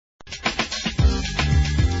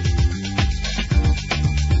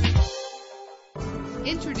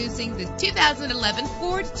Introducing the 2011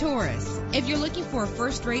 Ford Taurus. If you're looking for a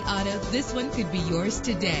first-rate auto, this one could be yours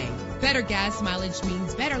today. Better gas mileage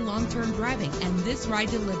means better long-term driving, and this ride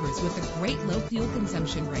delivers with a great low fuel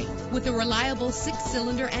consumption rate. With a reliable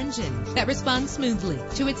 6-cylinder engine that responds smoothly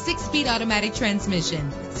to its 6-speed automatic transmission.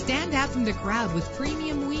 Stand out from the crowd with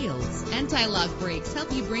premium wheels. Anti-lock brakes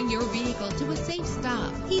help you bring your vehicle to a safe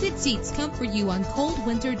stop. Heated seats comfort you on cold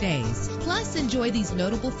winter days. Plus, enjoy these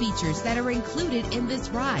notable features that are included in this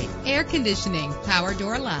ride: air conditioning, power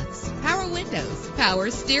door locks, power windows, power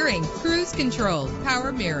steering, cruise control,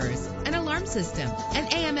 power mirrors, an alarm system,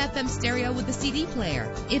 an AM/FM stereo with a CD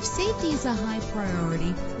player. If safety is a high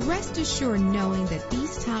priority, rest assured knowing that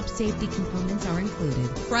these top safety components are included: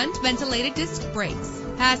 front ventilated disc brakes,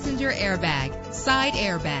 passenger airbag, side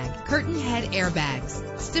airbag, curtain head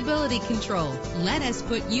airbags, stability control. Let us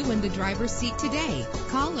put you in the driver's seat today.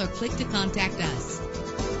 Call or click to contact us.